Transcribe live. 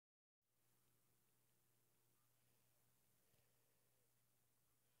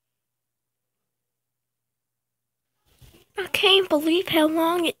I can't believe how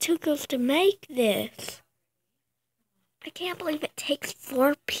long it took us to make this. I can't believe it takes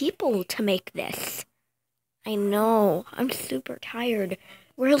 4 people to make this. I know, I'm super tired.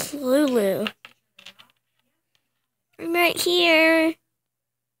 Where's Lulu? I'm right here.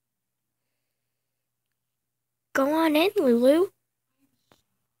 Go on in, Lulu.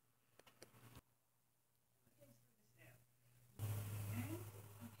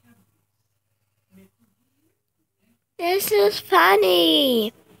 This is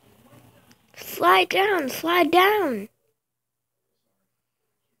funny. Slide down, slide down.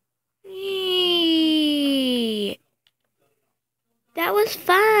 Eee. That was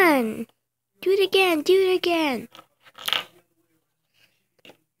fun. Do it again, do it again.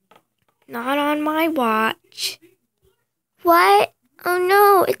 Not on my watch. What? Oh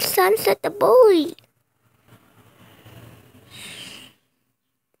no, it's Sunset the bully.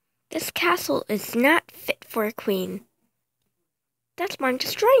 This castle is not fit for a queen. That's why I'm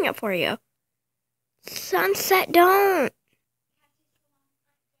destroying it for you. Sunset, don't.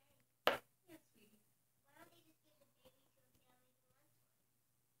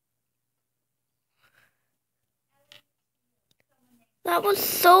 That was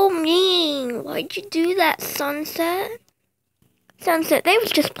so mean. Why'd you do that, Sunset? Sunset, they was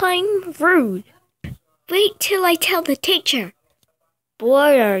just playing rude. Wait till I tell the teacher.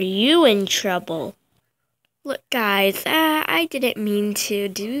 Boy, are you in trouble. Look, guys, I didn't mean to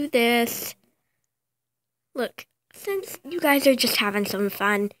do this. Look, since you guys are just having some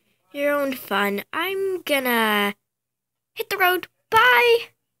fun, your own fun, I'm gonna hit the road. Bye!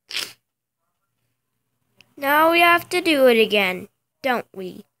 Now we have to do it again, don't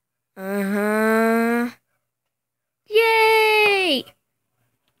we? Uh-huh. Yay!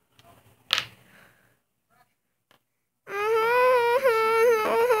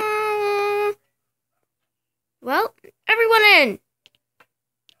 Well, everyone in!